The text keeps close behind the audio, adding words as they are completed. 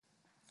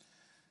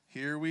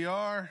Here we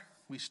are.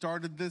 We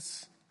started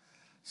this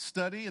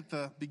study at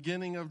the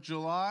beginning of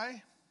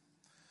July,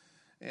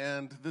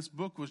 and this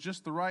book was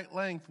just the right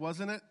length,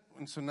 wasn't it?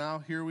 And so now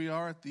here we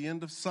are at the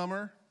end of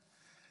summer.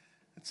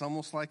 It's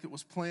almost like it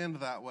was planned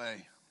that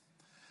way.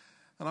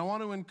 And I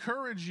want to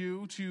encourage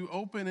you to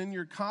open in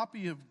your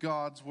copy of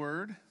God's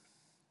Word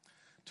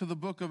to the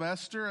book of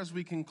Esther as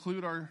we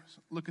conclude our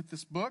look at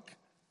this book.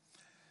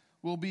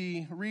 We'll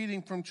be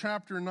reading from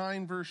chapter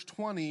 9, verse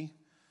 20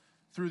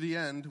 through the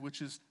end,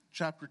 which is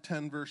chapter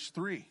 10, verse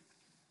 3.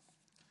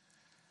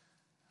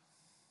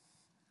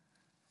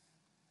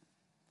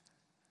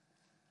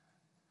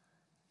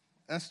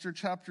 Esther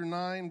chapter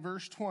 9,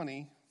 verse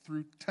 20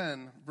 through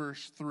 10,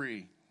 verse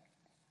 3.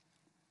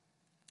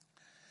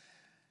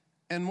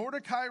 And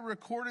Mordecai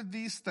recorded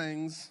these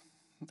things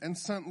and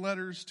sent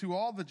letters to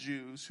all the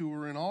Jews who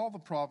were in all the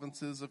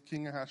provinces of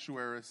King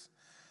Ahasuerus,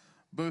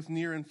 both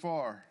near and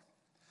far,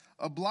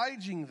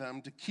 obliging them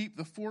to keep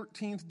the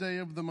 14th day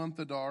of the month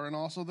Adar and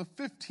also the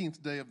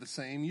 15th day of the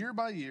same, year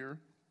by year,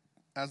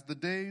 as the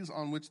days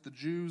on which the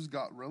Jews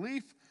got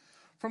relief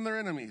from their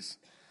enemies,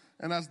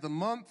 and as the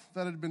month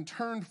that had been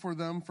turned for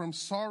them from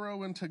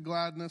sorrow into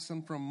gladness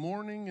and from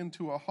mourning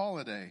into a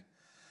holiday,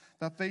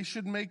 that they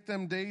should make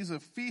them days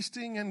of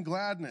feasting and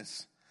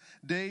gladness,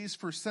 days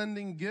for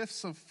sending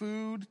gifts of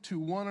food to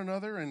one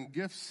another and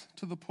gifts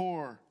to the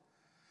poor.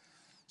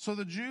 So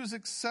the Jews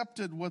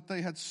accepted what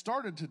they had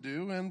started to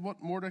do and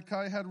what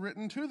Mordecai had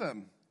written to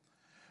them.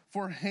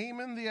 For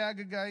Haman the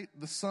Agagite,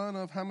 the son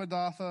of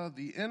Hammedatha,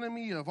 the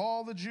enemy of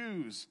all the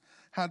Jews,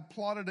 had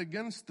plotted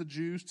against the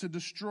Jews to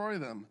destroy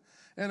them,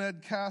 and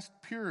had cast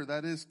pur,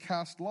 that is,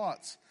 cast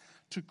lots,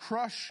 to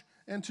crush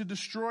and to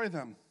destroy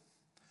them.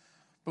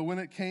 But when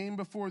it came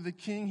before the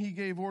king, he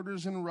gave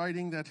orders in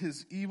writing that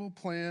his evil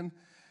plan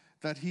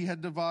that he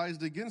had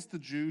devised against the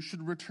Jews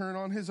should return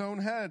on his own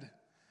head,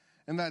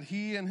 and that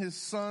he and his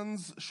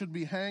sons should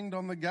be hanged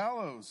on the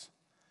gallows.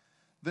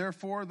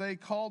 Therefore they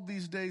called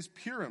these days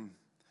Purim,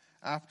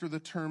 after the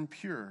term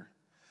pure.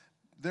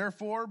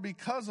 Therefore,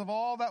 because of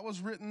all that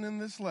was written in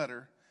this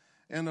letter,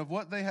 and of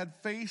what they had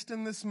faced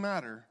in this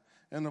matter,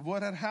 and of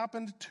what had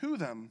happened to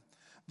them,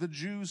 the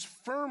Jews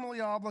firmly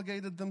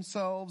obligated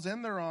themselves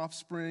and their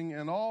offspring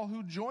and all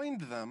who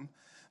joined them,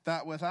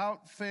 that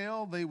without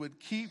fail they would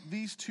keep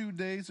these 2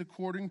 days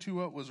according to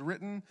what was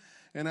written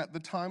and at the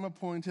time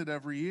appointed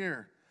every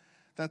year,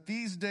 that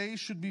these days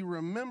should be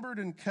remembered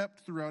and kept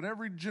throughout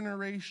every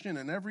generation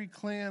and every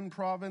clan,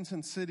 province,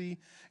 and city,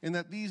 and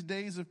that these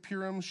days of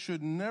Purim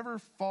should never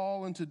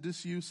fall into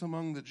disuse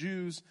among the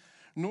Jews,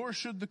 nor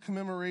should the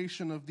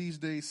commemoration of these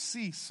days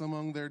cease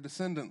among their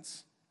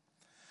descendants.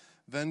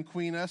 Then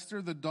Queen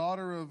Esther, the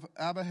daughter of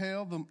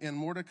Abihail, and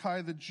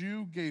Mordecai the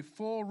Jew, gave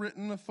full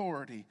written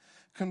authority,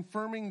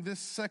 confirming this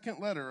second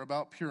letter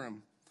about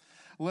Purim.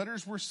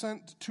 Letters were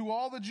sent to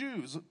all the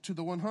Jews, to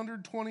the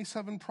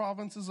 127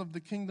 provinces of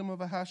the kingdom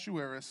of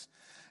Ahasuerus,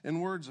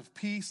 in words of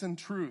peace and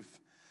truth,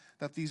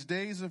 that these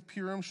days of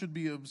Purim should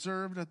be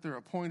observed at their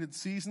appointed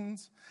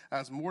seasons,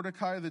 as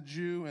Mordecai the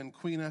Jew and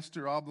Queen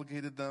Esther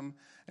obligated them,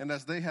 and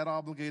as they had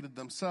obligated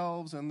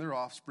themselves and their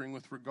offspring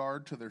with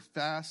regard to their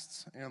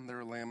fasts and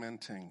their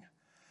lamenting.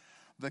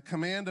 The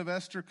command of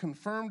Esther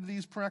confirmed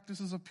these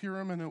practices of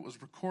Purim, and it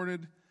was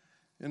recorded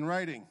in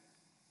writing.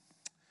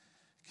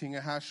 King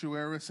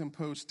Ahasuerus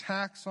imposed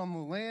tax on the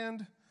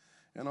land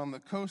and on the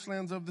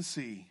coastlands of the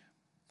sea,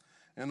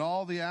 and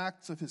all the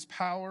acts of his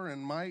power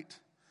and might,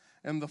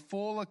 and the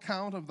full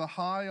account of the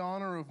high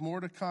honor of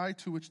Mordecai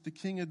to which the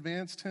king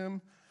advanced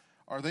him,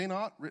 are they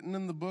not written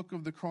in the book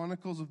of the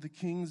Chronicles of the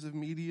kings of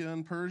Media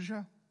and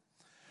Persia?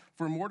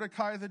 For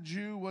Mordecai the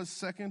Jew was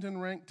second in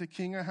rank to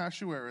King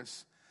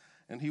Ahasuerus,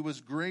 and he was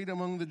great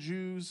among the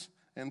Jews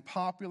and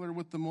popular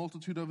with the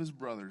multitude of his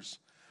brothers,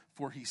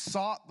 for he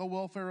sought the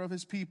welfare of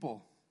his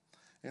people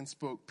and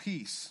spoke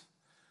peace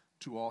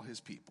to all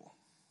his people.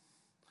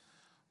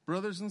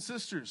 Brothers and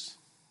sisters,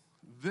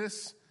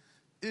 this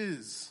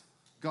is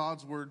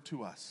God's word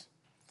to us.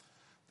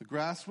 The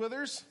grass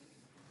withers,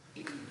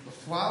 the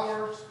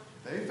flowers,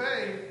 they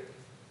fade,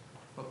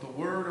 but the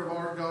word of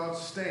our God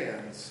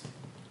stands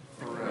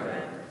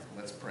forever.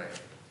 Let's pray.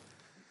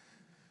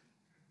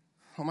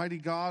 Almighty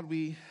God,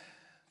 we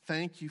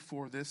thank you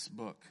for this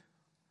book.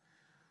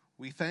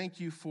 We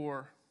thank you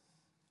for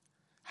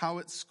how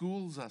it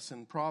schools us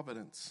in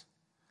providence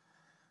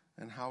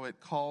and how it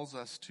calls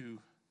us to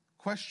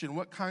question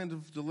what kind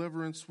of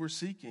deliverance we're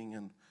seeking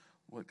and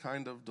what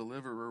kind of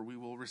deliverer we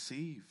will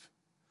receive.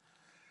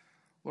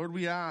 Lord,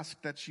 we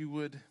ask that you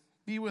would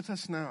be with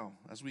us now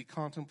as we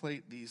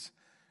contemplate these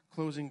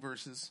closing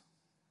verses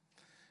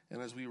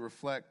and as we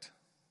reflect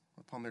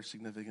upon their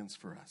significance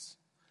for us.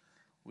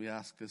 We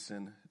ask this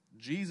in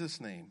Jesus'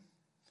 name.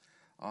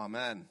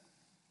 Amen.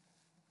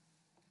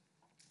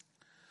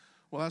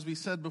 Well, as we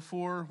said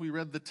before, we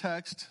read the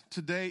text.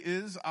 Today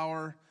is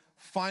our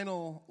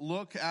final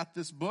look at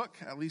this book,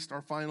 at least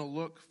our final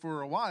look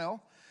for a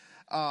while.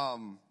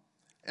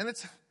 And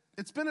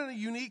it's been a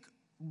unique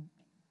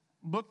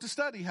book to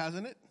study,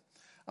 hasn't it?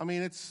 I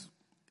mean, it's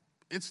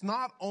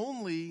not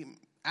only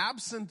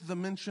absent the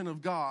mention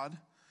of God,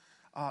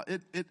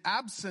 it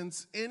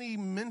absents any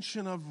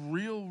mention of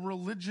real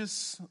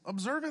religious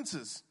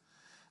observances.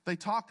 They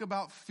talk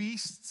about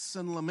feasts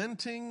and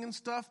lamenting and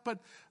stuff, but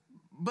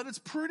it's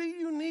pretty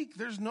unique.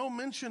 There's no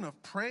mention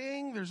of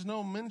praying. There's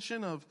no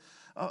mention of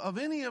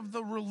any of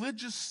the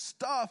religious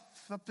stuff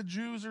that the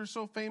Jews are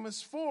so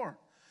famous for.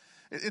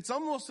 It's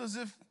almost as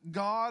if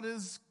God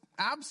is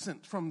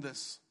absent from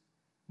this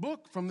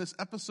book, from this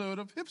episode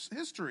of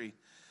history.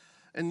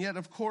 And yet,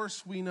 of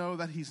course, we know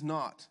that he's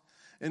not.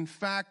 In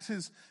fact,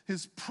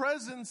 his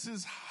presence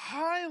is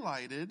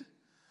highlighted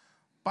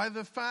by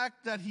the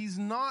fact that he's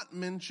not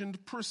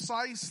mentioned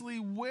precisely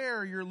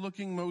where you're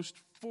looking most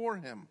for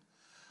him.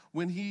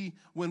 When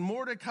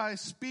Mordecai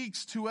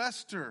speaks to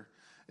Esther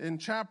in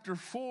chapter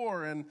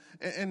 4,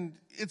 and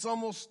it's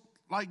almost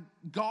like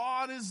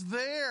God is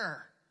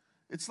there.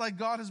 It's like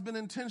God has been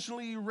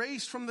intentionally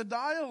erased from the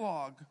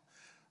dialogue.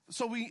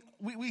 So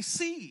we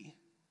see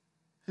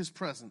his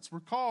presence. We're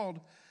called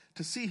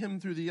to see him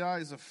through the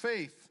eyes of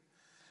faith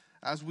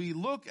as we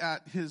look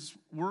at his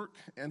work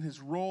and his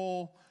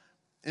role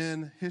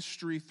in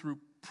history through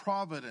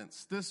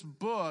providence. This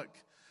book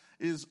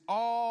is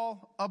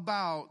all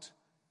about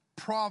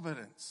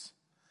providence.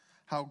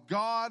 How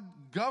God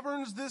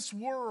governs this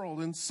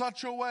world in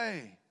such a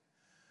way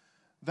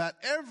that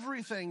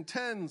everything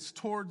tends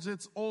towards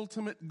its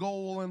ultimate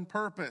goal and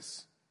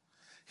purpose.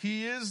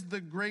 He is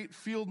the great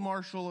field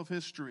marshal of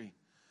history.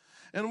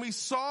 And we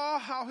saw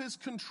how his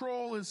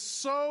control is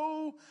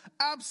so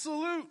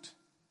absolute,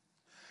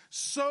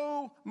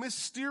 so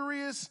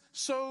mysterious,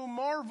 so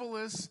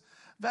marvelous,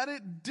 that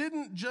it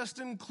didn't just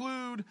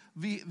include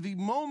the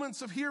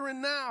moments of here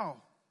and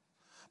now,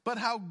 but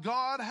how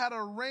God had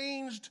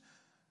arranged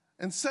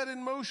and set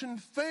in motion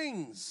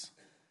things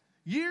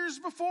years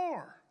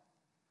before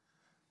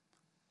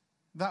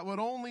that would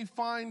only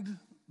find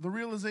the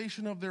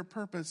realization of their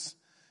purpose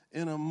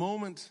in a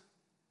moment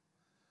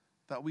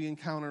that we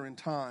encounter in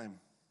time.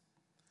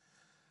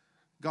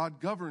 God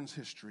governs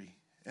history,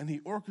 and he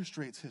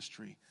orchestrates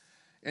history,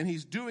 and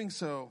he's doing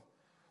so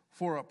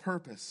for a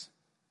purpose.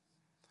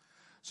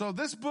 So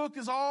this book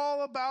is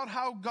all about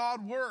how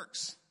God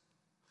works,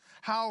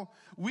 how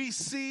we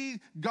see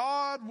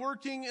God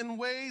working in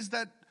ways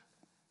that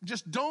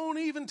just don't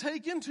even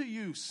take into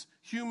use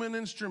human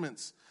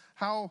instruments,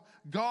 how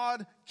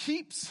God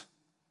keeps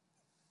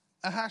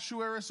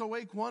Ahasuerus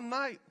awake one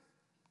night,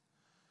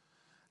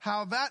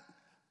 how that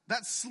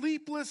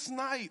sleepless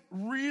night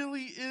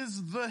really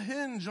is the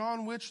hinge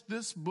on which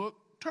this book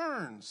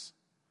turns.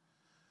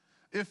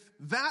 If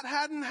that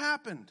hadn't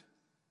happened,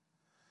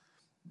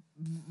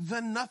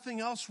 then nothing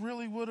else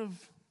really would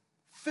have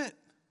fit.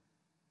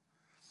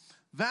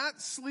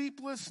 That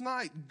sleepless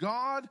night,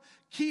 God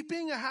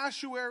keeping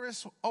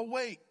Ahasuerus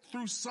awake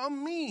through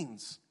some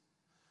means,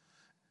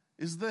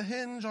 is the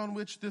hinge on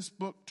which this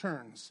book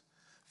turns.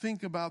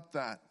 Think about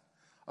that.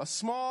 A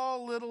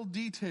small little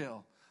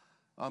detail,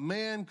 a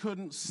man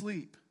couldn't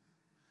sleep,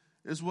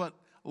 is what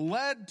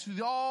led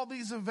to all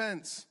these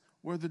events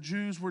where the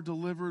Jews were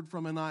delivered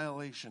from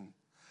annihilation.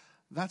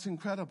 That's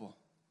incredible.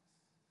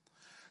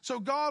 So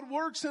God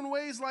works in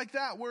ways like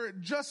that, where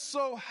it just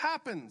so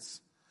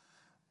happens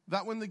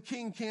that when the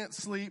king can't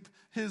sleep,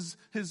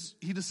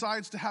 he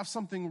decides to have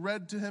something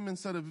read to him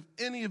instead of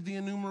any of the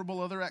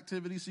innumerable other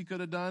activities he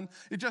could have done.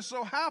 It just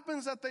so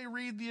happens that they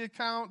read the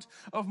account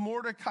of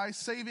Mordecai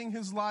saving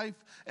his life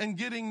and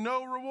getting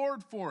no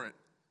reward for it.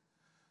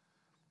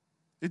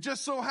 It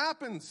just so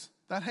happens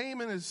that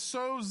Haman is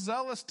so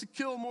zealous to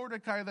kill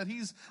Mordecai that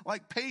he's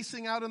like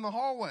pacing out in the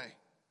hallway.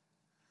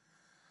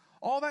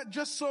 All that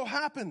just so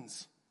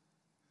happens.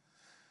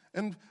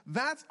 And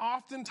that's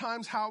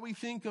oftentimes how we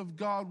think of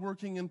God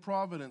working in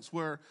providence,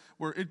 where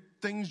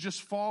things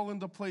just fall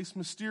into place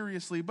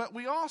mysteriously. But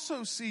we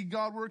also see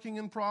God working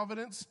in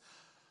providence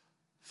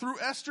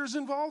through Esther's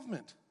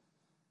involvement.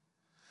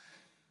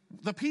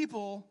 The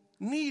people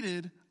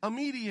needed a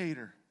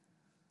mediator.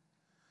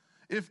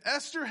 If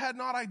Esther had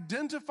not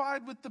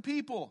identified with the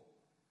people,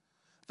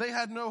 they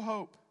had no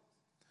hope.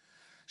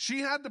 She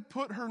had to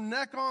put her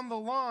neck on the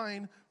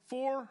line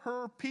for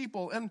her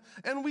people. And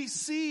we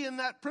see in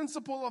that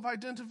principle of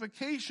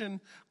identification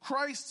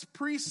Christ's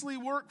priestly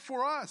work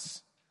for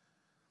us.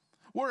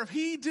 Where if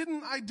he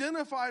didn't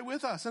identify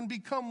with us and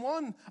become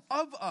one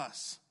of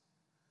us,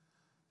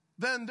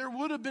 then there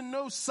would have been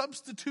no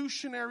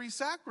substitutionary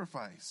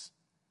sacrifice.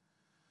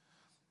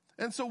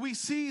 And so we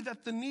see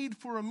that the need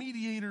for a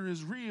mediator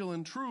is real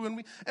and true.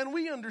 And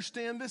we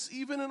understand this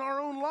even in our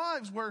own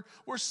lives, where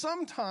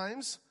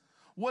sometimes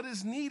what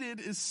is needed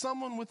is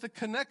someone with a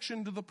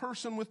connection to the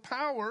person with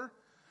power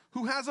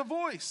who has a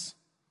voice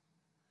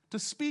to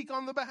speak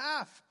on the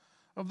behalf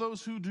of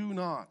those who do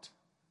not.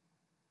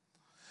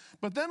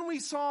 But then we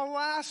saw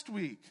last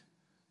week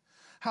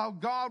how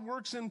God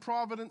works in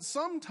providence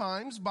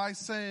sometimes by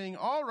saying,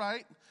 all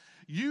right,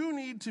 you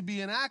need to be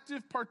an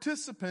active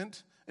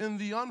participant in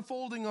the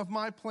unfolding of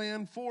my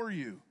plan for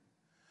you.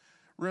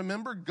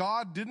 Remember,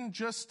 God didn't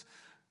just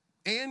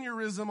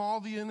aneurysm all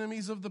the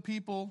enemies of the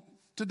people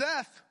to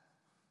death.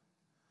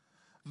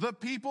 the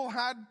people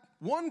had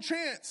one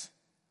chance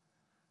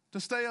to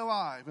stay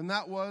alive, and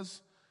that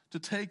was to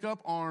take up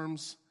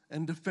arms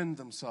and defend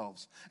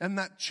themselves. And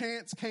that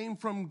chance came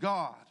from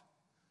God.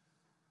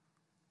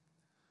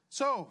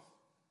 So,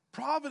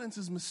 providence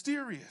is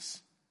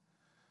mysterious.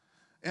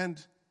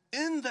 And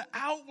in the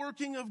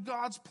outworking of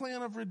God's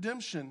plan of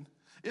redemption,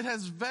 it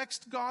has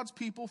vexed God's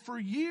people for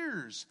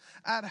years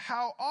at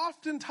how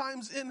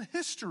oftentimes in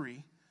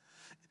history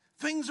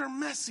things are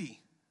messy.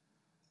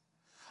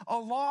 A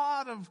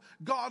lot of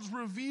God's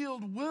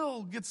revealed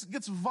will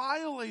gets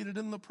violated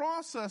in the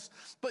process,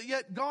 but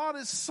yet God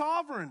is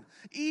sovereign.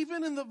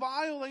 Even in the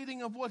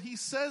violating of what he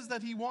says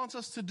that he wants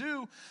us to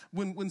do,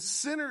 when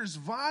sinners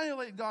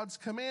violate God's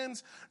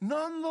commands,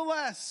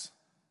 nonetheless,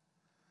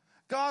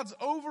 God's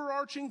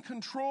overarching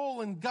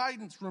control and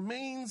guidance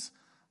remains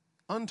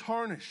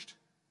untarnished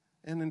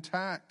and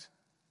intact.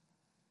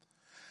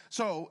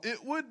 So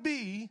it would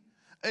be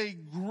a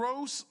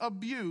gross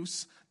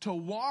abuse to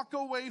walk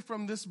away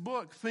from this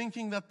book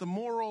thinking that the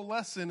moral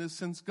lesson is,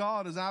 since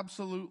God is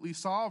absolutely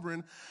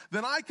sovereign,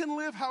 then I can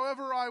live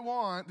however I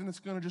want and it's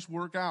going to just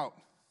work out.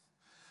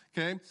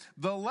 Okay?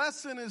 The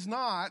lesson is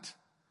not,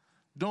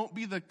 don't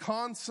be the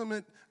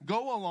consummate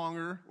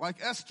go-alonger like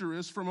Esther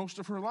is for most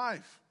of her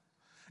life.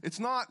 It's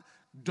not,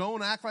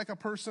 don't act like a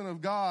person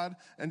of God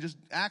and just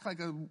act like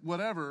a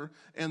whatever,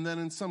 and then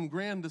in some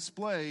grand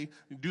display,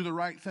 do the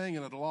right thing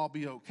and it'll all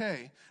be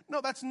okay.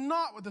 No, that's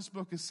not what this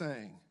book is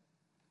saying.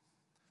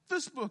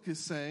 This book is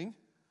saying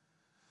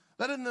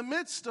that in the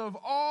midst of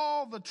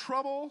all the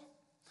trouble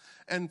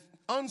and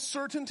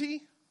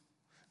uncertainty,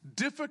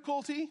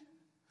 difficulty,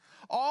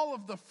 all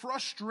of the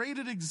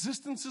frustrated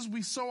existences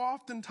we so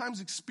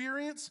oftentimes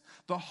experience,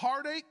 the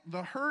heartache,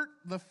 the hurt,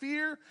 the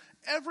fear,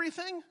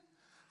 everything,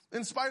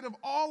 in spite of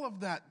all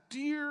of that,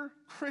 dear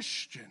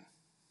Christian,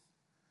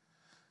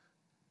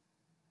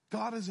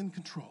 God is in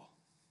control.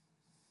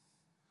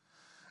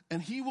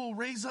 And he will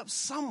raise up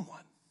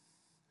someone.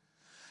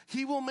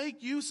 He will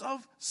make use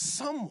of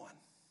someone.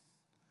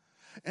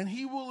 And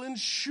he will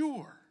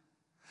ensure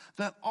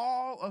that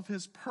all of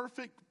his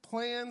perfect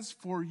plans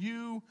for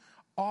you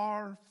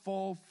are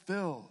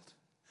fulfilled.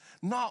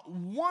 Not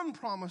one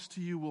promise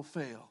to you will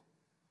fail.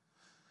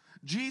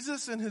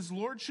 Jesus and his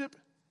lordship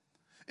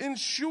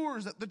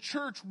ensures that the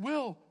church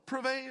will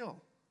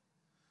prevail.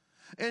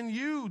 And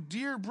you,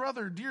 dear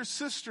brother, dear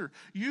sister,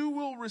 you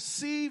will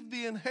receive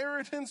the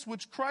inheritance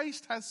which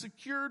Christ has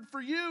secured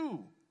for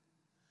you.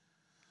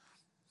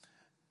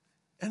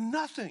 And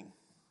nothing,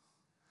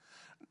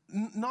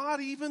 not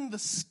even the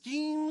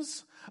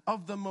schemes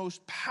of the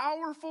most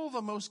powerful,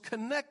 the most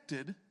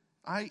connected,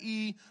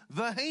 i.e.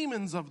 the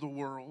Hamans of the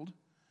world,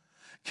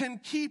 can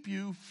keep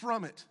you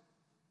from it.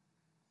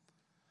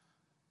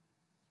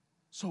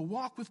 So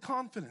walk with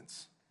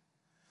confidence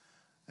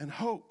and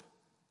hope.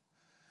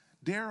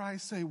 Dare I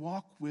say,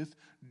 walk with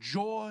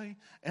joy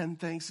and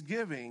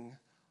thanksgiving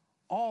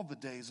all the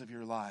days of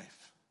your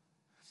life.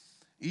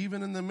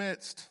 Even in the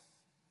midst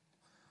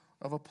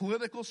of a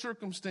political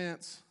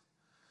circumstance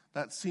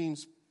that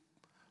seems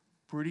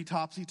pretty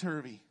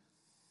topsy-turvy.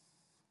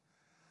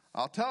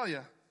 I'll tell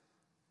you,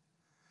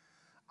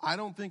 I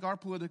don't think our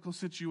political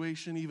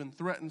situation even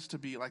threatens to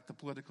be like the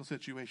political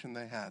situation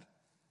they had.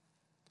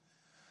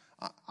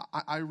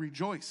 I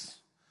rejoice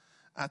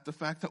at the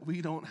fact that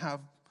we don't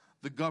have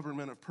the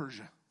government of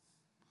Persia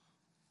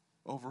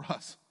over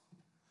us,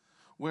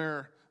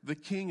 where the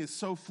king is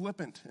so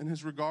flippant in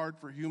his regard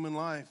for human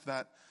life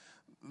that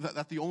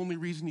the only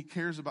reason he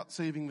cares about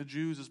saving the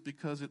Jews is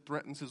because it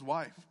threatens his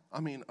wife. I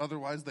mean,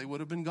 otherwise they would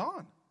have been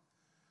gone.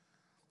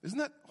 Isn't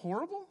that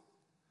horrible?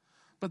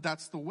 But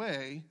that's the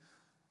way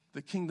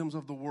the kingdoms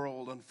of the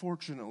world,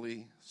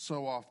 unfortunately,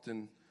 so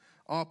often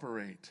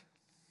operate.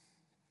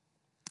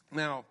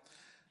 Now,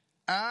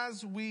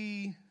 as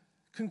we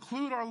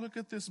conclude our look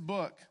at this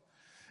book,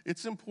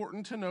 it's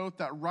important to note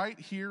that right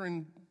here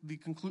in the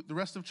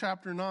rest of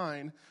chapter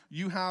 9,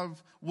 you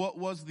have what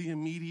was the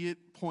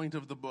immediate point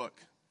of the book: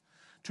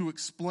 to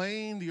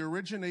explain the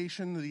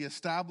origination, the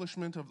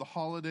establishment of the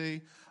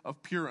holiday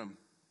of Purim.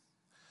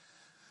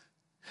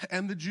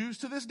 And the Jews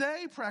to this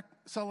day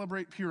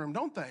celebrate Purim,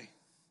 don't they?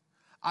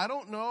 I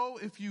don't know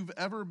if you've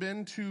ever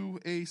been to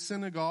a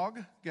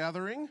synagogue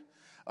gathering.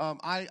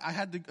 I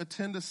had to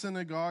attend a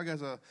synagogue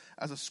as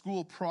a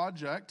school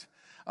project.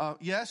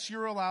 Yes,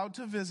 you're allowed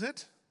to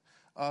visit.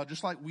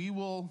 Just like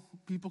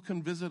people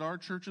can visit our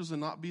churches and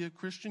not be a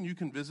Christian, you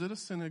can visit a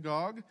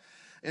synagogue.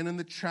 And in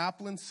the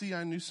chaplaincy,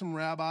 I knew some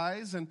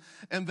rabbis, and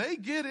they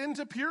get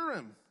into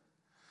Purim.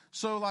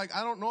 So, I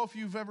don't know if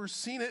you've ever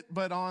seen it,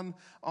 but on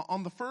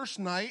the first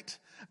night,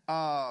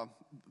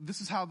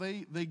 this is how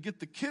they get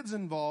the kids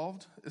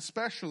involved,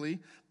 especially.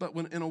 But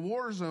when in a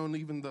war zone,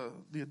 even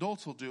the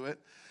adults will do it.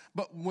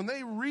 But when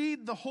they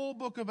read the whole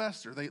book of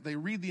Esther, they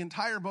read the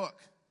entire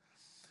book.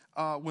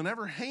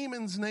 Whenever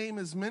Haman's name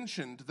is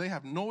mentioned, they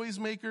have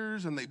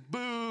noisemakers and they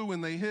boo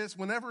and they hiss.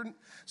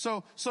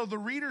 So the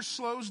reader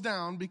slows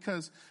down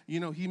because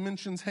he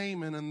mentions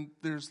Haman and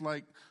there's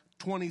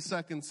 20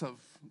 seconds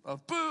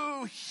of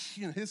boo,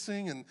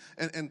 hissing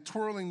and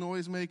twirling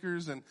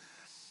noisemakers,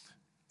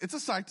 it's a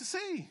sight to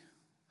see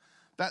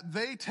that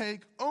they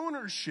take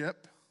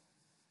ownership.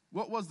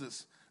 What was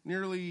this?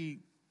 Nearly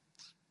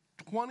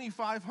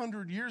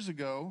 2,500 years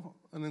ago,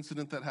 an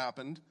incident that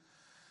happened,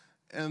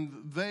 and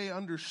they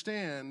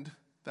understand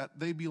that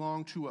they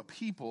belong to a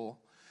people.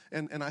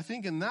 And I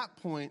think in that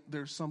point,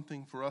 there's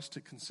something for us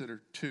to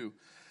consider too.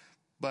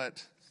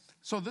 But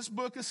so this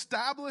book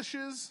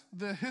establishes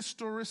the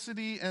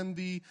historicity and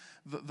the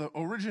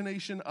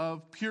origination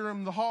of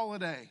Purim, the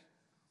holiday.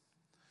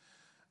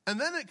 And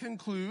then it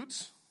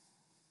concludes,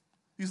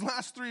 these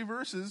last 3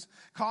 verses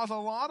cause a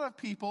lot of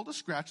people to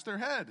scratch their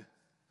head.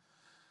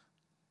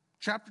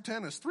 Chapter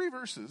 10 is 3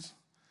 verses,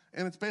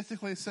 and it's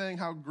basically saying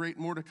how great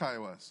Mordecai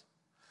was.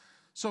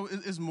 So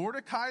is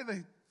Mordecai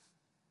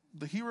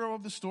the hero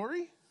of the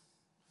story?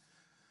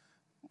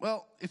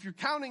 Well, if you're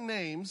counting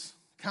names,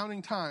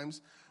 counting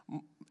times,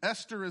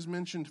 Esther is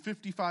mentioned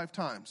 55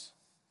 times,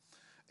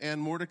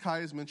 and Mordecai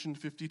is mentioned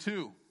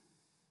 52.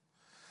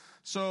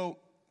 So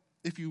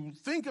if you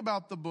think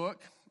about the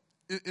book,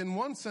 in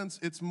one sense,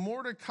 it's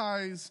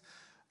Mordecai's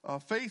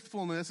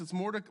faithfulness. It's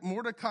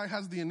Mordecai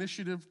has the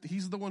initiative.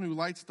 He's the one who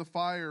lights the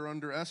fire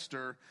under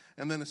Esther,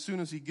 and then as soon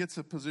as he gets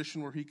a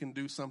position where he can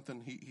do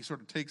something, he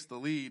sort of takes the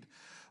lead.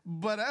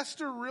 But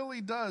Esther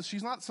really does.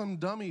 She's not some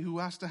dummy who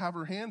has to have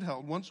her hand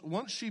held. Once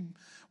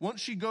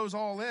she goes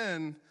all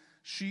in,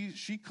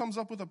 she comes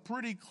up with a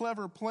pretty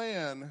clever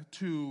plan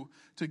to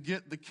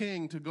get the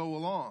king to go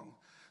along.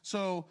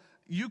 So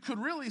you could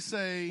really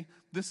say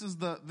this is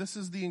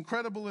the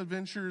incredible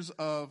adventures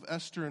of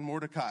Esther and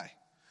Mordecai.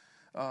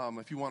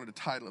 If you wanted to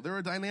title it. They're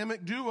a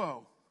dynamic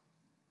duo.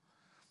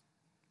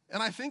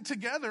 And I think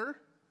together,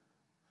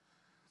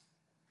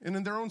 and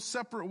in their own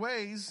separate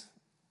ways,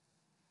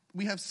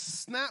 we have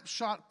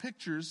snapshot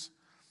pictures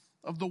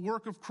of the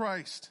work of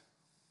Christ,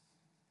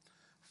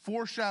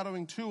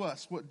 foreshadowing to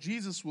us what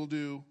Jesus will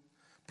do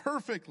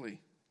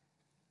perfectly.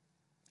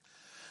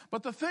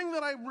 But the thing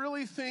that I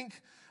really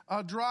think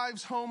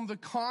drives home the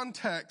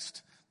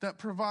context that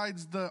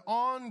provides the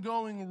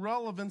ongoing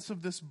relevance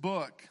of this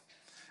book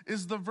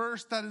is the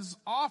verse that is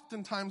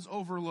oftentimes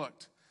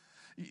overlooked.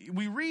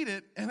 We read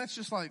it, and it's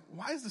just like,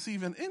 why is this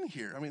even in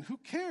here? I mean, who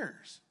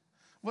cares?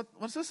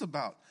 What's this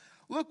about?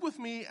 Look with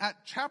me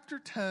at chapter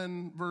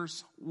 10,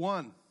 verse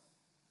 1.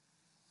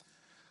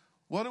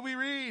 What do we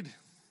read?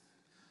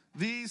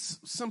 These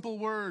simple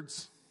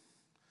words.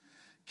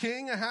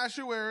 King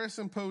Ahasuerus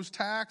imposed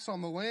tax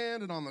on the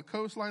land and on the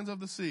coastlines of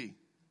the sea.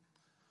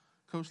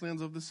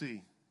 Coastlands of the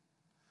sea.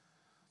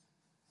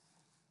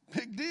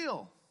 Big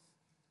deal,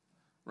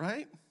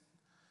 right?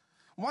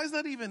 Why is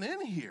that even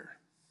in here?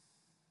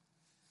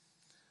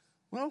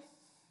 Well,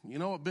 you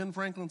know what Ben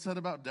Franklin said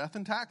about death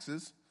and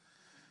taxes.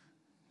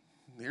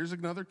 Here's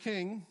another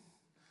king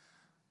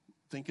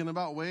thinking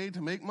about a way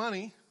to make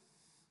money.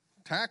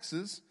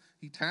 Taxes.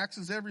 He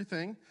taxes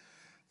everything.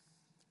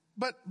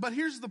 But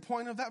here's the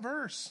point of that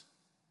verse.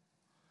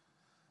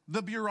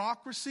 The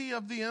bureaucracy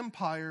of the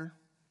empire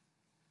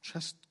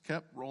just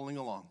kept rolling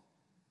along.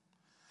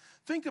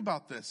 Think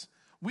about this.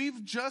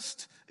 We've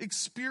just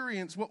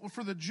experienced what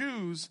for the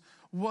Jews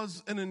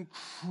was an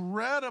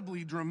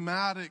incredibly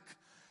dramatic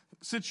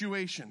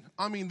situation.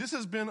 I mean, this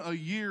has been a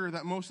year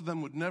that most of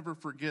them would never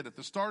forget. At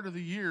the start of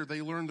the year,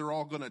 they learned they're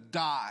all going to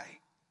die.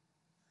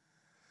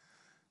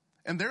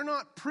 And they're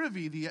not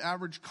privy, the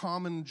average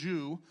common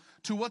Jew,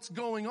 to what's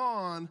going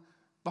on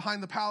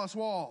behind the palace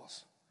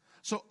walls.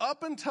 So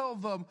up until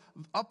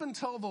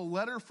the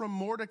letter from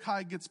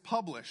Mordecai gets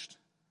published,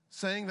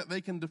 saying that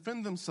they can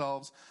defend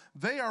themselves,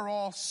 they are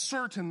all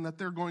certain that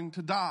they're going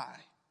to die.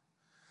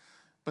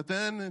 But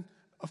then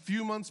a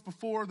few months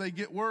before, they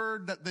get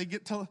word that they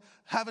get to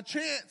have a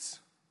chance.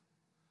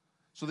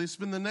 So they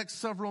spend the next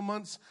several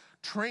months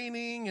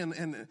training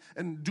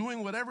and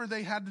doing whatever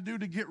they had to do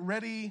to get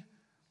ready.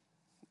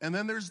 And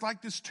then there's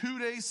like this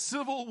 2-day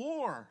civil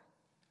war.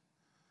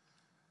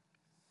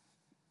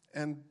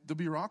 And the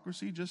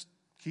bureaucracy just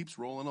keeps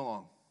rolling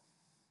along.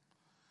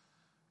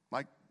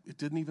 Like it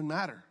didn't even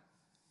matter.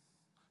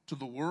 To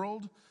the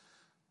world,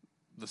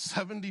 the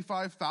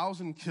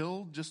 75,000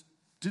 killed just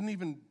didn't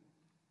even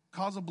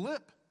cause a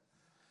blip.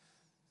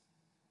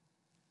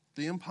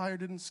 The empire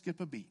didn't skip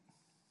a beat.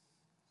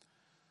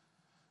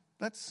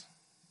 That's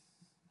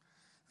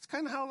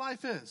kind of how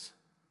life is.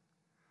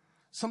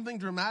 Something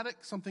dramatic,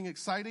 something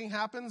exciting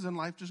happens, and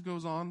life just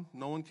goes on.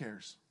 No one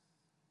cares.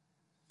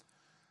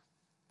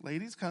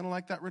 Ladies, kind of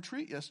like that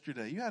retreat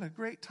yesterday. You had a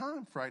great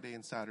time Friday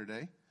and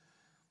Saturday.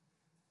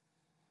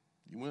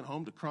 You went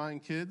home to crying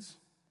kids,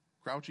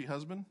 grouchy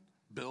husband,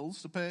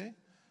 bills to pay,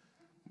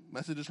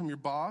 messages from your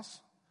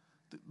boss.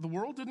 The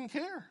world didn't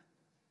care.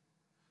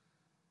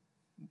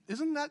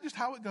 Isn't that just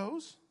how it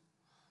goes?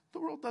 The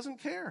world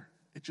doesn't care.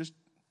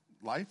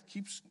 Life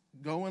keeps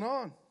going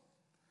on.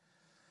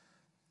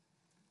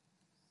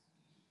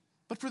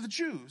 But for the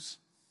Jews,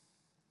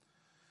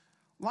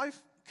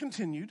 life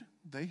continued.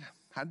 They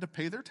had to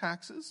pay their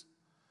taxes.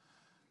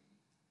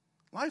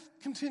 Life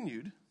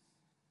continued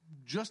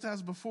just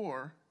as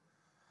before,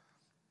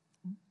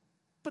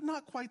 but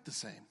not quite the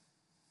same.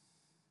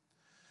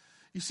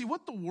 You see,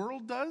 what the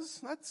world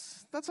does,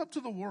 that's up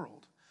to the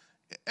world.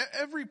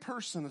 Every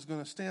person is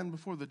going to stand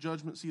before the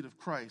judgment seat of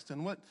Christ.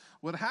 And what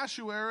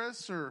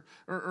Ahasuerus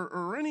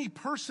or any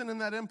person in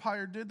that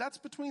empire did, that's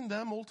between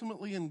them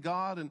ultimately and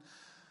God.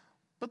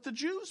 But the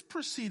Jews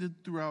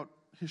proceeded throughout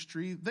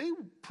history. They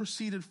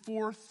proceeded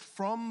forth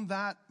from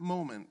that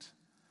moment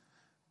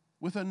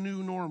with a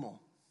new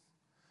normal.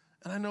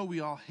 And I know we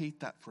all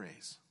hate that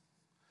phrase.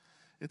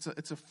 It's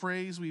a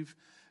phrase we've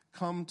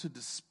come to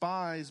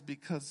despise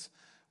because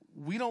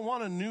we don't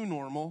want a new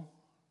normal.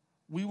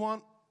 We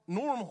want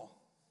normal.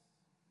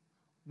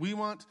 We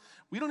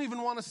don't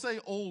even want to say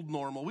old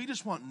normal. We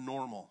just want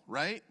normal,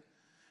 right?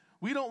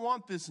 We don't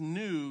want this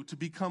new to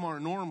become our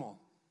normal.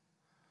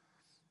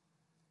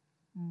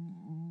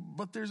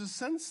 But there's a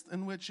sense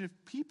in which if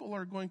people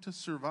are going to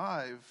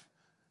survive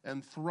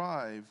and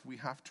thrive, we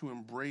have to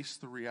embrace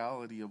the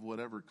reality of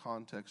whatever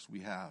context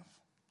we have.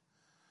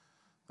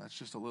 That's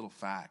just a little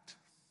fact.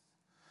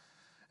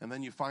 And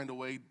then you find a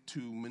way to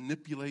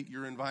manipulate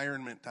your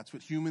environment. That's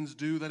what humans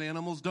do that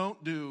animals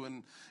don't do.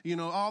 And,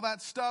 all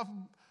that stuff.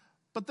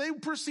 But they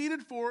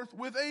proceeded forth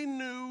with a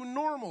new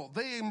normal.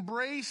 They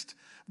embraced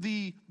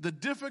the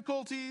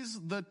difficulties,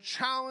 the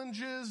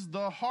challenges,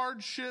 the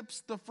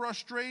hardships, the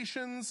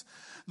frustrations,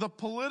 the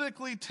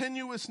politically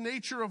tenuous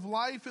nature of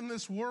life in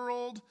this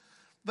world.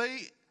 They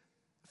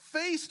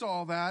faced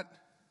all that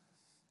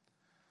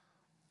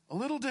a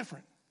little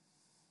different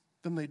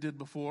than they did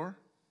before.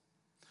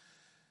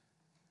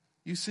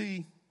 You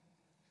see,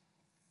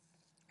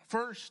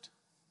 first,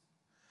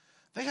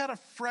 they had a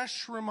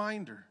fresh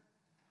reminder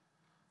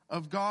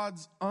of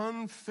God's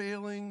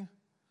unfailing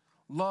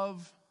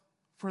love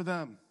for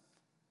them.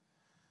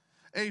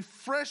 A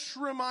fresh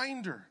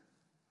reminder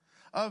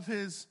of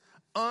his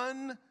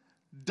undying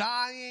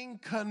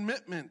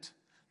commitment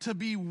to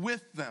be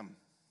with them,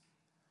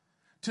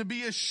 to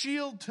be a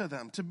shield to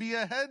them, to be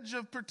a hedge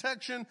of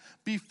protection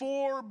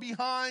before,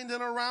 behind,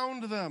 and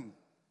around them.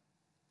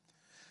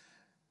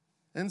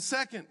 And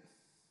second,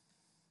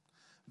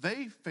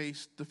 they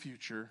faced the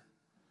future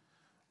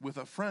with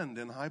a friend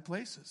in high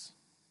places.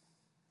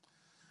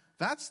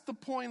 That's the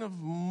point of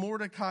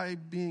Mordecai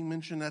being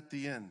mentioned at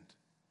the end.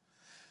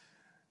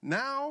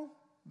 Now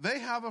they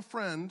have a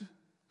friend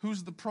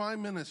who's the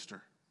prime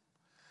minister.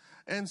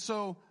 And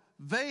so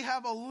they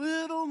have a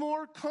little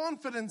more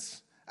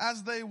confidence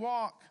as they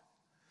walk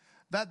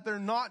that they're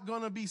not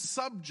going to be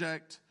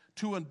subject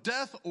to a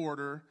death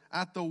order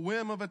at the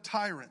whim of a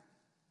tyrant.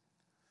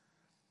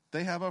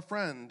 They have a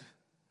friend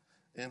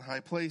in high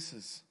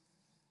places.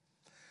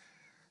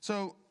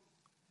 So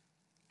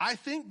I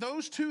think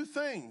those two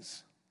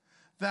things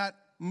that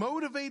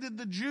motivated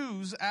the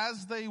Jews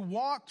as they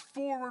walked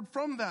forward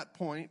from that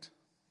point,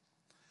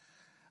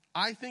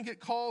 I think it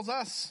calls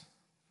us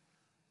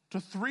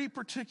to three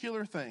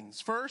particular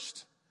things.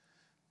 First,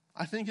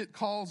 I think it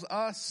calls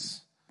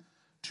us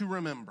to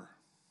remember.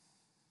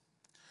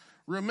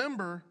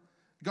 Remember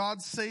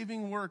God's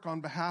saving work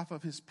on behalf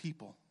of his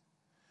people.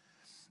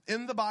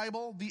 In the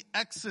Bible, the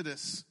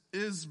Exodus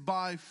is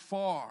by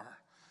far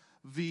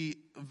the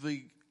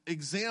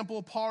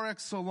example par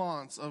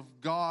excellence of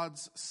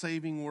God's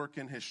saving work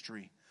in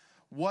history.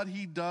 What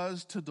he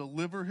does to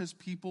deliver his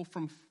people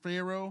from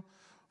Pharaoh,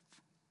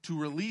 to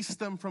release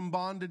them from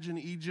bondage in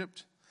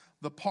Egypt,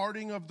 the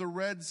parting of the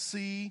Red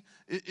Sea,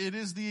 it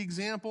is the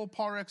example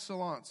par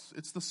excellence.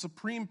 It's the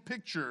supreme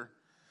picture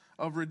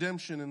of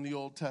redemption in the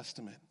Old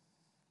Testament.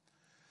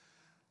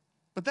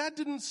 But that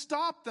didn't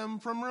stop them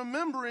from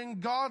remembering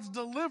God's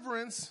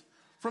deliverance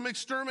from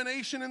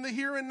extermination in the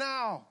here and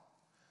now.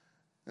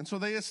 And so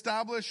they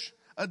establish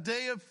a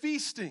day of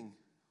feasting,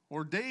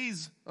 or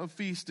days of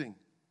feasting.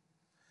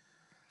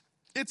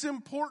 It's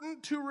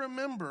important to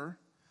remember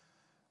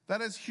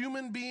that as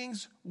human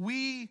beings,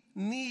 we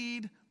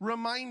need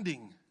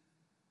reminding.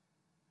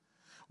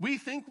 We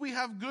think we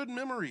have good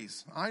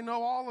memories. I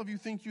know all of you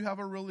think you have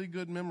a really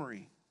good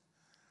memory.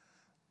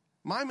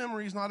 My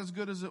memory is not as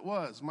good as it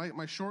was.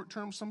 My short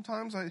term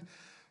sometimes,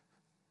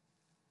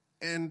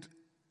 and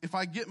if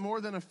I get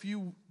more than a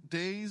few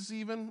days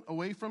even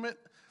away from it,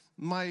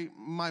 my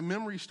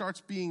memory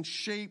starts being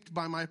shaped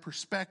by my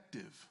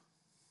perspective.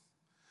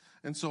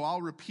 And so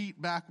I'll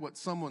repeat back what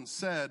someone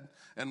said,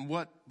 and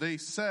what they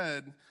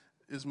said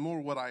is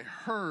more what I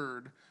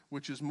heard,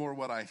 which is more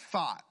what I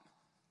thought.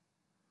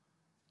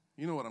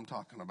 You know what I'm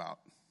talking about.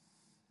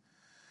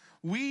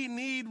 We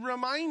need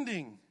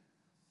reminding.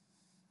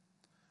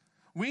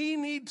 We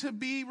need to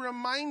be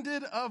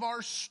reminded of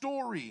our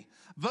story,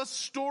 the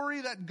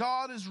story that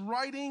God is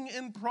writing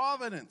in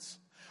providence.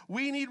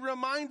 We need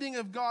reminding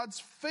of God's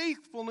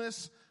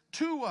faithfulness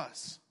to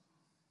us,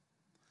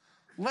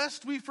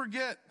 lest we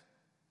forget.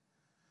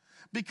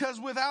 Because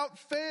without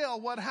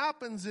fail, what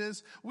happens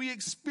is we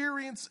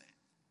experience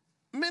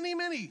many,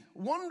 many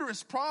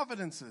wondrous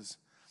providences,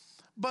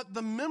 but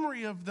the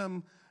memory of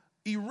them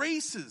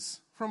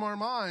erases from our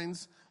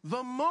minds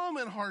the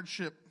moment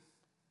hardship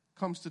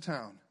comes to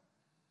town.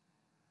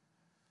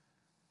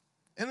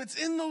 And it's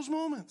in those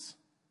moments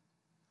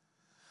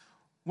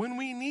when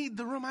we need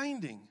the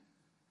reminding.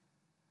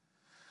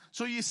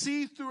 So you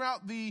see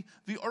throughout the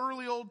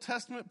early Old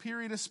Testament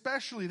period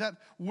especially that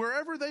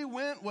wherever they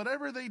went,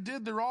 whatever they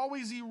did, they're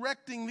always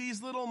erecting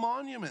these little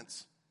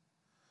monuments.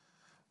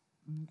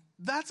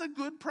 That's a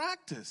good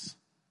practice.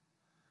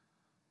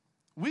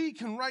 We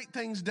can write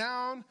things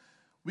down.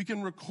 We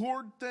can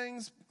record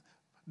things.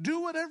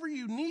 Do whatever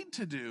you need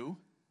to do.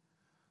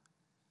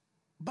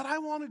 But I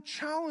want to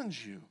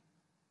challenge you.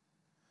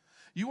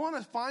 You want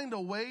to find a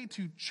way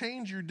to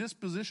change your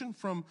disposition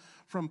from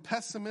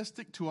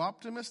pessimistic to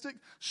optimistic?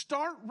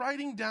 Start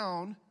writing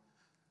down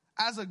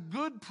as a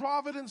good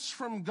providence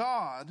from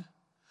God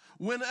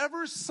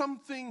whenever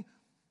something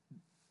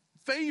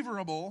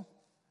favorable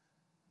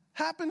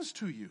happens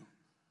to you.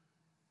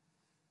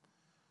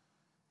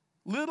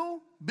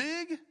 Little,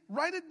 big,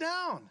 write it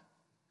down.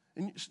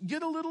 And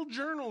get a little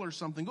journal or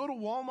something. Go to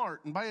Walmart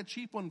and buy a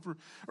cheap one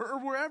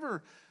or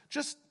wherever.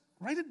 Just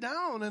write it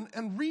down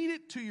and read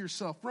it to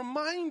yourself.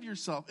 Remind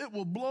yourself. It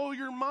will blow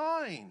your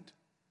mind.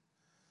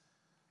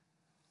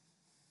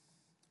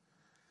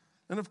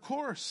 And of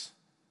course,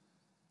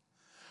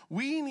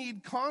 we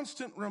need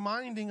constant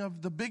reminding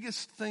of the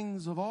biggest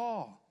things of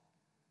all.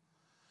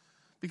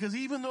 Because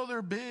even though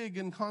they're big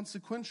and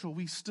consequential,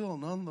 we still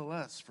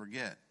nonetheless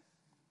forget.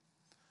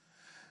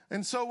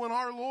 And so when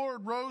our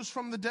Lord rose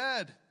from the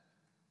dead,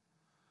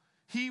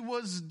 he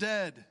was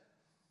dead.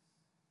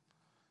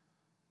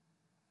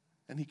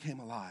 And he came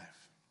alive.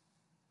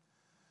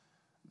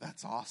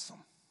 That's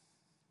awesome.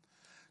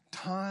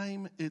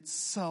 Time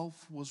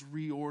itself was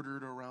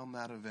reordered around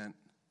that event.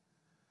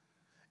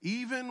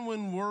 Even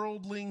when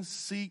worldlings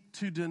seek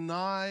to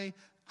deny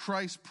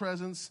Christ's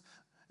presence,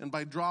 and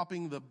by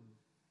dropping the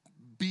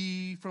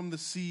B from the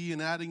C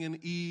and adding an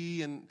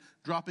E and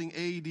dropping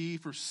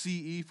AD for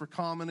CE for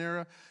Common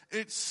Era,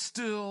 it's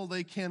still,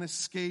 they can't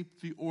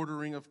escape the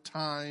ordering of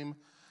time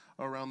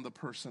around the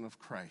person of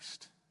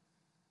Christ.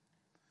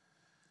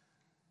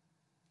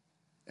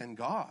 And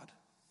God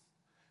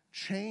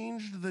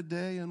changed the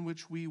day in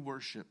which we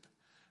worship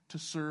to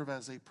serve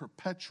as a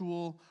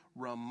perpetual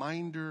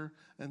reminder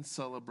and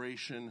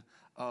celebration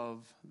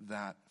of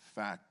that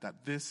fact,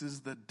 that this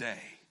is the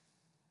day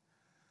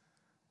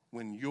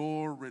when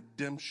your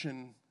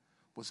redemption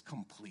was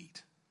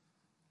complete.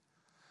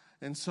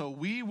 And so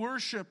we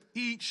worship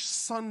each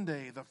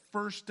Sunday, the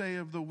first day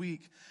of the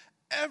week,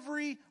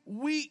 every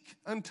week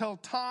until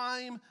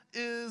time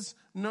is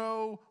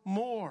no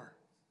more,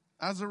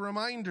 as a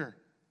reminder.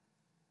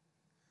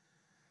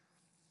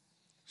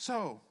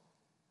 So,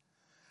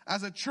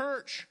 as a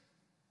church,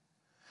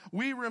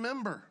 we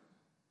remember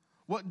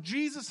what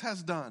Jesus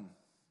has done.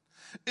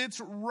 It's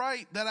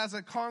right that as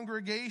a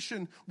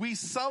congregation, we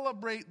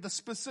celebrate the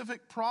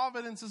specific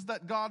providences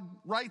that God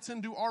writes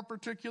into our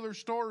particular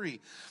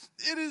story.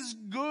 It is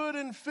good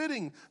and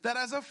fitting that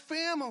as a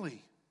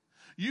family,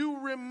 you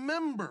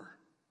remember,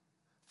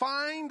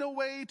 find a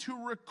way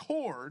to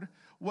record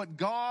what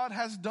God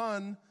has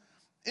done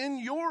in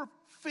your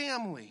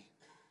family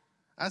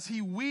as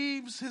he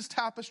weaves his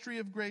tapestry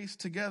of grace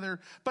together,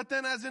 but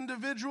then as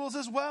individuals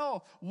as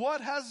well. What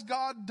has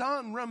God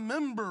done?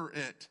 Remember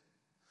it.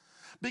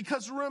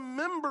 Because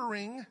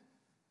remembering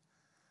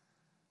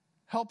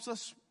helps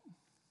us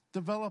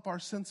develop our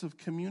sense of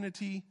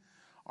community,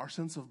 our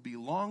sense of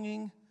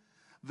belonging.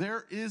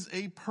 There is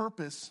a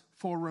purpose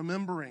for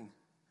remembering.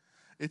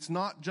 It's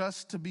not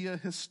just to be a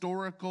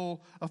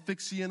historical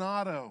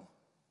aficionado.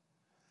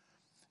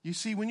 You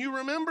see, when you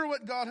remember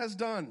what God has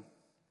done,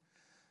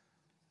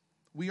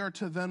 we are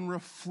to then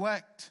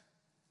reflect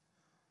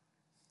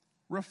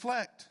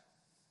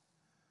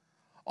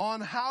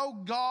on how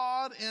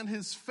God and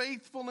his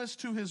faithfulness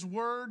to his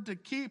word to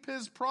keep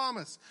his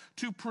promise,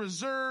 to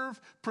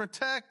preserve,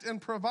 protect, and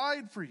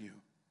provide for you.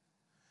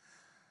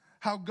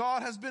 How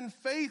God has been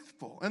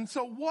faithful. And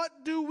so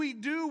what do we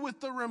do with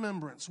the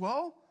remembrance?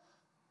 Well,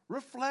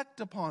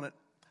 reflect upon it.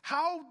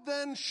 How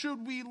then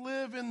should we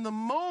live in the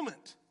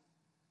moment?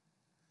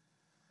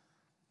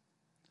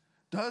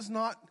 Does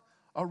not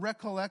a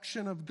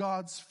recollection of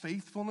God's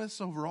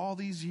faithfulness over all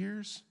these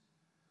years?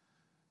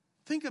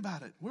 Think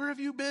about it. Where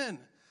have you been?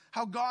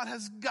 How God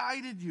has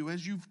guided you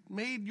as you've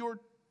made your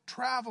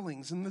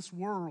travelings in this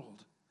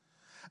world.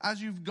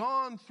 As you've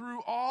gone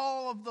through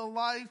all of the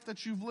life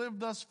that you've lived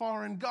thus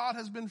far, and God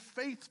has been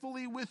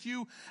faithfully with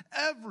you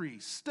every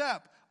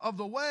step of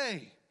the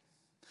way.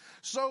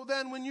 So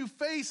then when you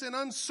face an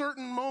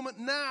uncertain moment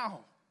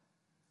now,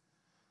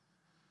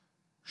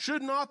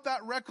 should not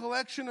that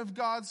recollection of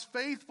God's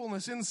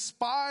faithfulness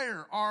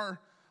inspire our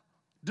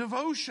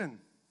devotion,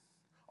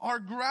 our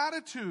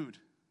gratitude,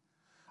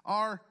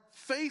 our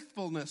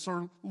faithfulness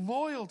or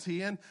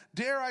loyalty, and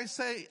dare I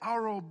say,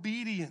 our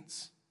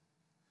obedience?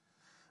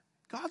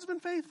 God's been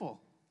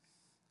faithful.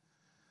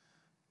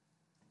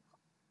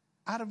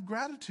 Out of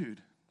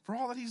gratitude for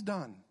all that he's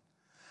done.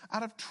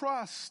 Out of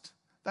trust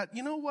that,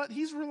 you know what,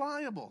 he's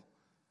reliable.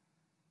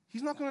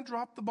 He's not going to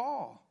drop the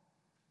ball.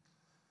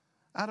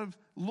 Out of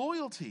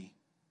loyalty.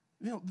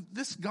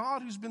 This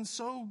God who's been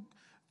so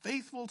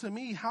faithful to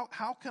me,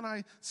 how can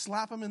I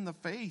slap him in the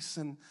face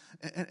and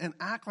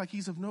act like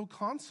he's of no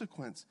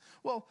consequence?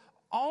 Well,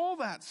 all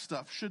that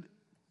stuff should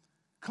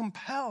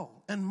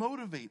compel and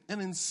motivate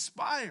and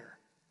inspire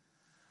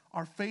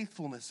our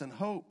faithfulness and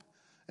hope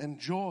and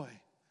joy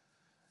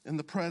in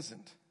the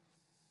present.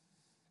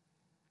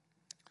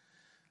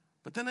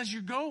 But then as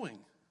you're going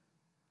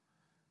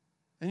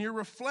and you're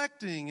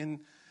reflecting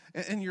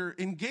and you're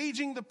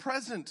engaging the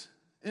present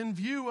in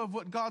view of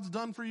what God's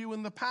done for you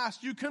in the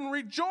past, you can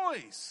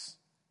rejoice.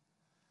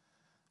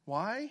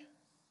 Why?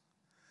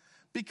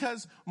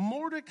 Because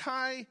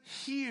Mordecai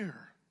here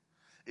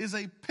is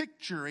a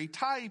picture, a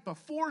type, a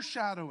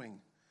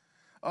foreshadowing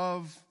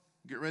of,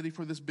 get ready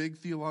for this big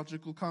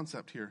theological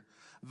concept here,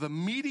 the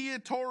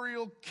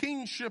mediatorial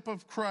kingship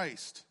of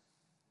Christ.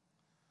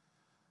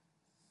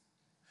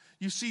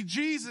 You see,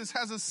 Jesus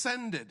has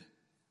ascended.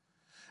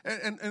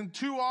 And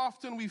too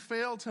often we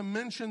fail to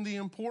mention the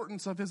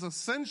importance of his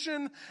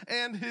ascension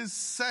and his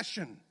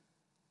session.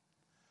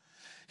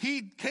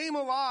 He came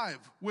alive,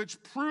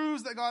 which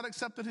proves that God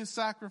accepted his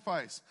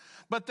sacrifice.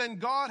 But then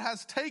God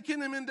has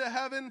taken him into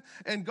heaven,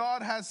 and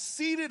God has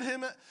seated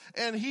him,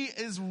 and he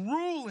is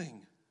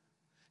ruling.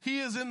 He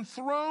is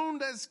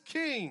enthroned as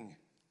king.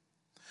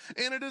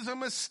 And it is a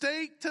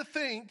mistake to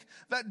think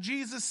that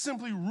Jesus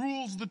simply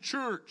rules the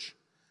church.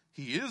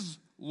 He is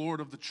Lord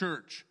of the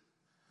church.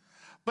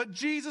 But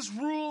Jesus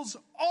rules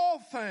all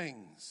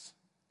things.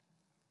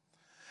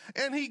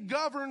 And he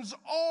governs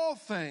all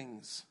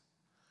things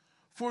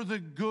for the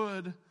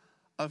good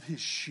of his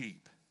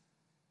sheep.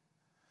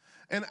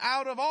 And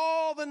out of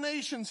all the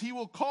nations he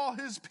will call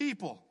his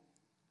people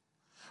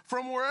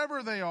from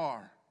wherever they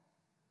are.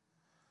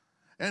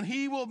 And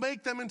he will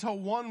make them into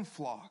one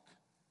flock.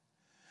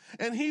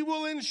 And he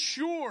will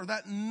ensure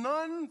that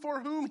none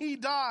for whom he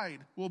died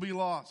will be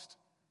lost.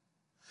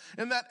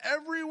 And that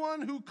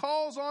everyone who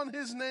calls on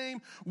his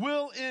name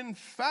will in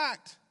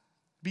fact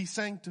be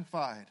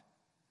sanctified.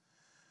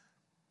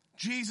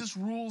 Jesus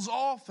rules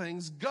all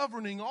things,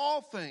 governing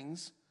all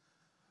things.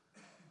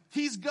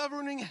 He's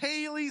governing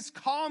Halley's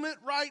Comet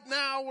right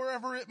now,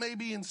 wherever it may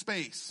be in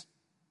space.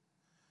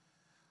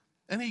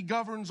 And he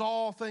governs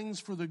all things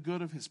for the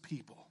good of his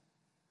people,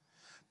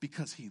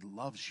 because he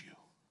loves you.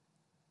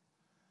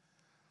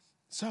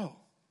 So,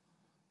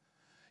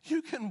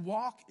 you can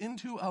walk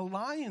into a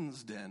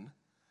lion's den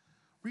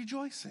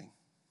rejoicing,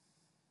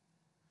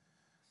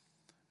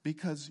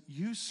 because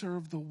you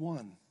serve the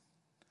one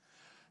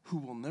who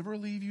will never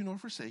leave you nor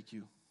forsake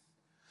you,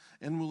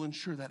 and will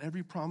ensure that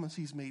every promise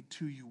he's made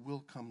to you will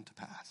come to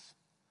pass.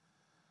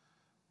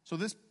 So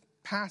this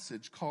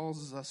passage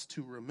causes us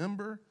to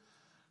remember,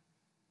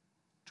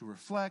 to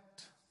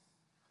reflect,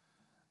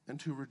 and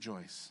to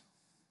rejoice.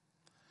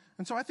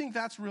 And so I think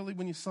that's really,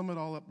 when you sum it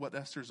all up, what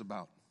Esther's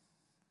about.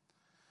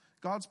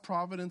 God's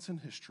providence in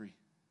history.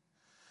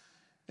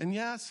 And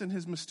yes, in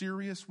his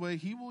mysterious way,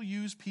 he will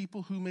use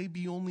people who may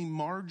be only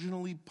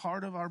marginally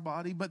part of our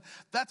body, but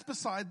that's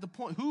beside the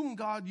point. Whom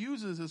God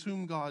uses is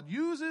whom God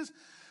uses.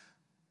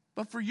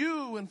 But for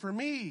you and for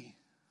me,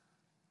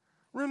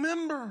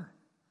 remember,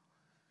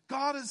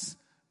 God is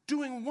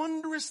doing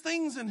wondrous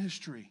things in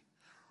history.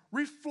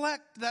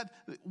 Reflect that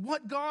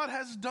what God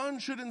has done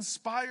should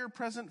inspire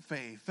present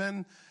faith,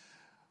 and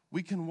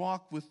we can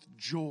walk with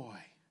joy,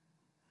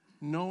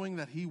 knowing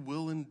that he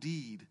will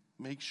indeed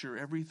make sure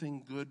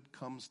everything good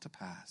comes to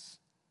pass.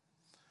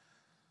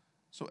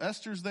 So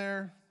Esther's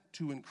there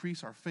to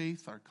increase our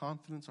faith, our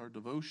confidence, our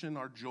devotion,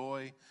 our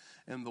joy,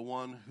 and the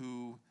one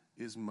who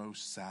is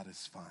most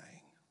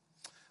satisfying.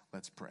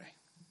 Let's pray.